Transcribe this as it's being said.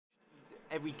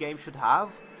every game should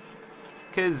have?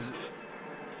 Because...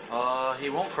 he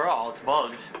won't crawl. It's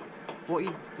bugged.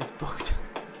 It's bugged.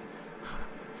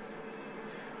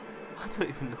 I don't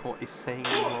even know what he's saying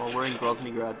anymore. We're in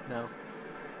Groznyj Grad now.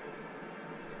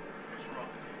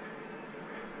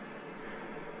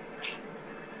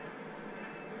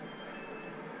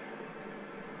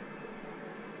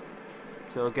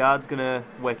 So a guard's gonna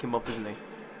wake him up, isn't he?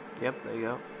 Yep, there you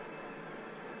go.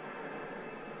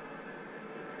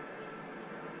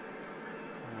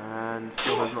 And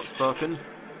Phil has not spoken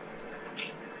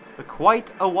for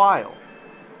quite a while.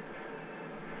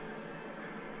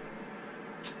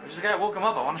 There's a guy that woke him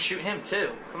up. I want to shoot him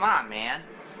too. Come on, man.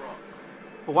 What's wrong?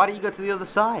 Well, why don't you go to the other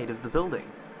side of the building?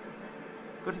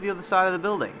 Go to the other side of the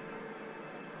building.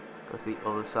 Go to the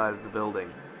other side of the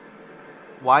building.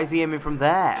 Why is he aiming from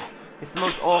there? It's the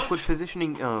most awkward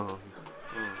positioning. Oh.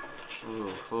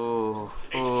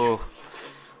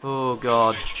 Oh,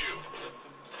 God.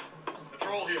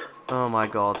 Patrol here. Oh, my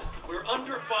God. We're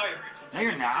under fire. No,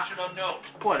 you're not. Position unknown.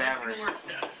 Whatever. Alert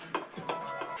status.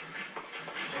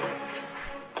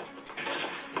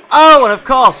 Oh, and of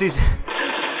course he's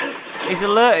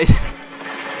alerted.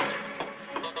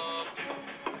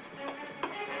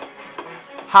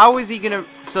 How is he gonna?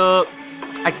 So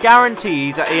I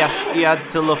guarantee he had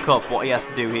to look up what he has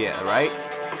to do here, right?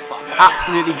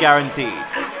 Absolutely guaranteed.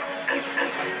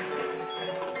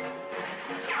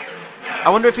 I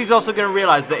wonder if he's also gonna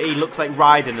realise that he looks like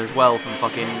Raiden as well from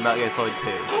fucking Metal Gear Solid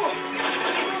 2.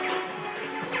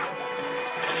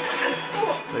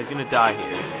 So he's gonna die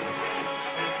here, isn't he?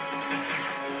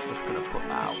 Just gonna put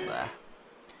that out there.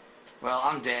 Well,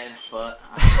 I'm dead, but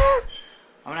I'm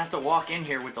gonna have to walk in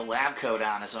here with the lab coat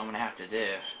on, is what I'm gonna have to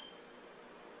do.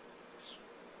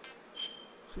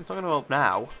 It's not gonna help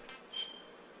now.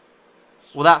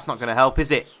 Well, that's not gonna help, is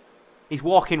it? He's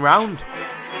walking round.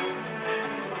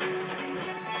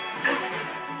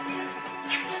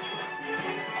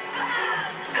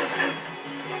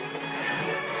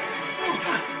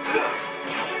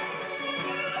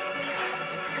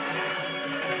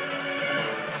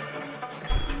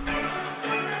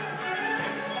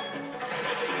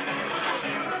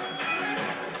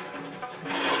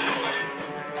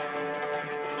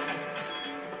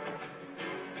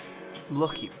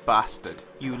 Lucky bastard.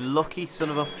 You lucky son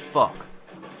of a fuck.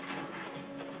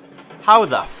 How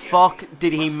the fuck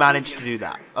did he manage to do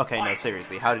that? Okay, no,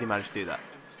 seriously. How did he manage to do that?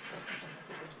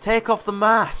 Take off the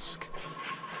mask.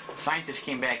 Scientist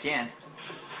came back in.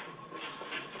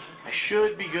 I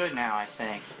should be good now, I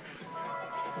think.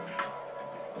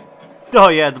 Oh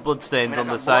yeah, the bloodstains I mean,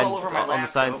 on the side, over my on the lap,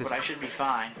 scientist. though, but I should be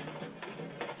fine.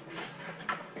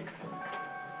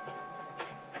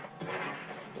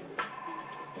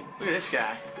 Look at this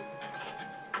guy.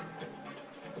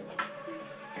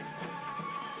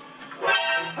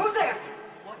 Who's there?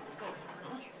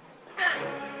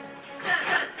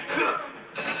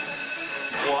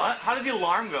 What? How did the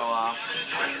alarm go off?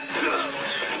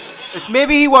 If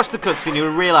maybe he watched the cutscene, he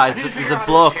would realise that there's a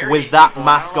bloke with that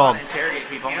mask on. Interrogate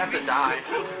people. I'm gonna have to die.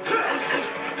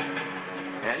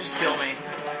 Yeah, just kill me.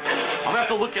 I'm gonna have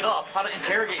to look it up. How to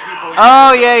interrogate people.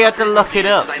 Oh yeah, you have to look it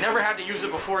up. I never had to use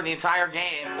it before in the entire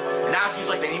game. And now it seems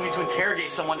like they need me to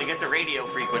interrogate someone to get the radio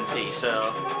frequency,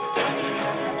 so...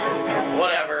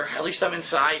 Whatever. At least I'm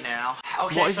inside now.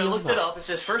 Okay, so I looked it up. It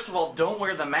says, first of all, don't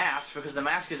wear the mask, because the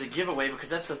mask is a giveaway, because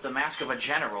that's the mask of a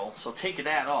general. So take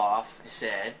that off, it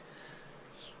said.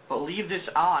 But leave this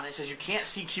on. It says you can't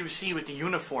CQC with the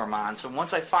uniform on, so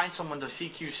once I find someone to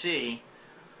CQC,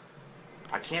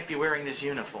 I can't be wearing this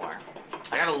uniform.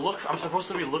 I gotta look, I'm supposed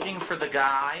to be looking for the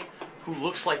guy who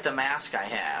looks like the mask I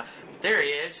have. There he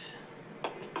is.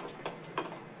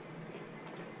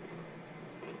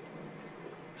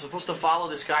 I'm supposed to follow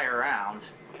this guy around.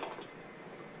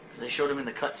 Because they showed him in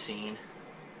the cutscene.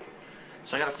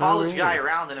 So I gotta follow this guy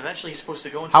around, and eventually he's supposed to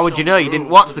go into How would you know? You didn't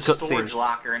watch the storage cutscene.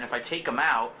 locker, and if I take him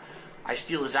out, I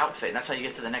steal his outfit, and that's how you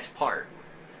get to the next part.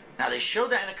 Now they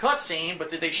showed that in a cutscene, but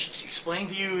did they explain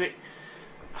to you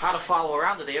how to follow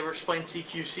around? Did they ever explain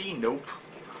CQC? Nope.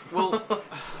 Well,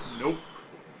 nope.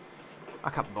 I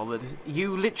can't be bothered.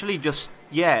 You literally just,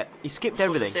 yeah, you skipped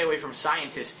everything. Stay away from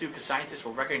scientists too, because scientists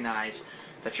will recognize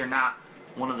that you're not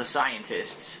one of the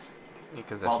scientists.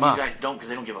 Because they're While smart. these guys don't, because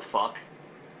they don't give a fuck.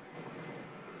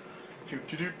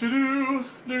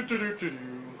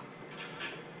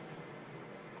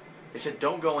 They said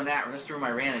don't go in that room. That's the room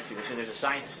I ran into. They said there's a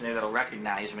scientist in there that'll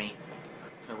recognize me.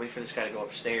 I'm gonna wait for this guy to go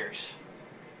upstairs.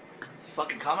 You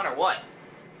fucking coming or what?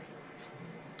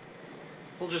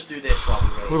 We'll just do this while we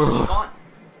wait. This is fun.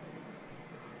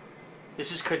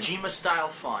 This is Kojima style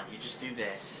fun. You just do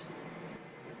this.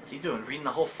 What are you doing? Reading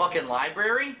the whole fucking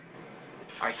library?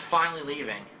 Alright, he's finally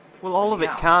leaving. Well, all of it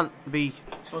can't be...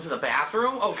 He's going to the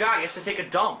bathroom? Oh god, he has to take a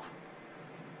dump.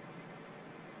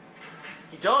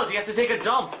 He does, he has to take a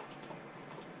dump.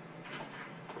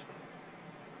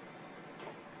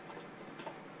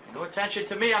 No attention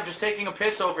to me, I'm just taking a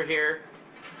piss over here.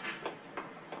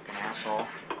 Fucking asshole.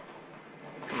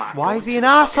 Come on. Why is he an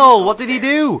asshole? What did he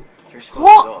do? You're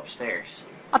supposed to go upstairs.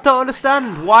 I don't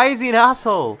understand. Why is he an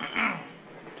asshole?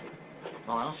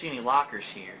 Well, I don't see any lockers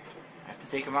here. I have to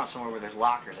take him out somewhere where there's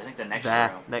lockers. I think the next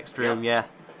room. Next room, yeah.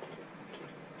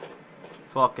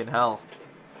 Fucking hell.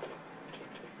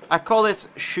 I call this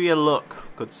sheer luck,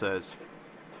 good sirs.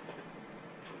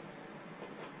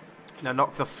 Now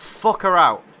knock the fucker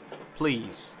out,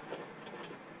 please.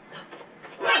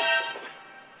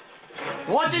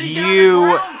 What did he You get on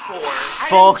the ground for?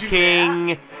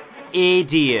 fucking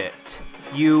idiot.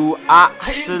 You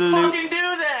absolute... I didn't fucking do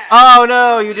that! Oh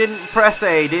no, you didn't press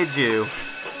A, did you?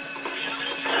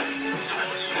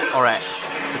 Or X,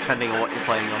 depending on what you're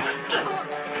playing on.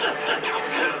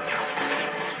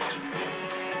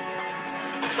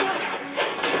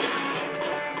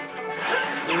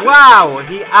 Wow,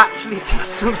 he actually did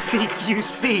some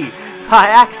CQC by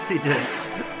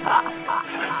accident.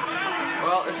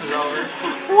 Well, this is over.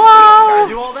 Wow! Gotta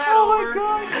do all that over. My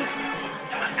God.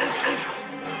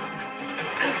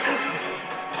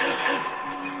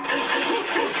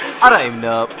 I don't even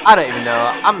know.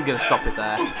 I'm gonna stop it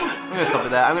there.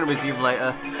 I'm gonna resume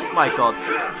later. My God.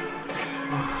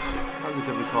 That was a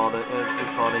good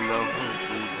recording though. Oh,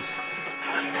 Jesus.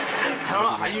 I don't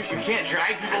know. You can't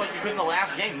drag people like you could in the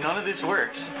last game. None of this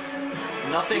works.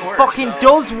 Nothing works. Fucking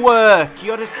does work.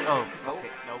 You gotta. Oh.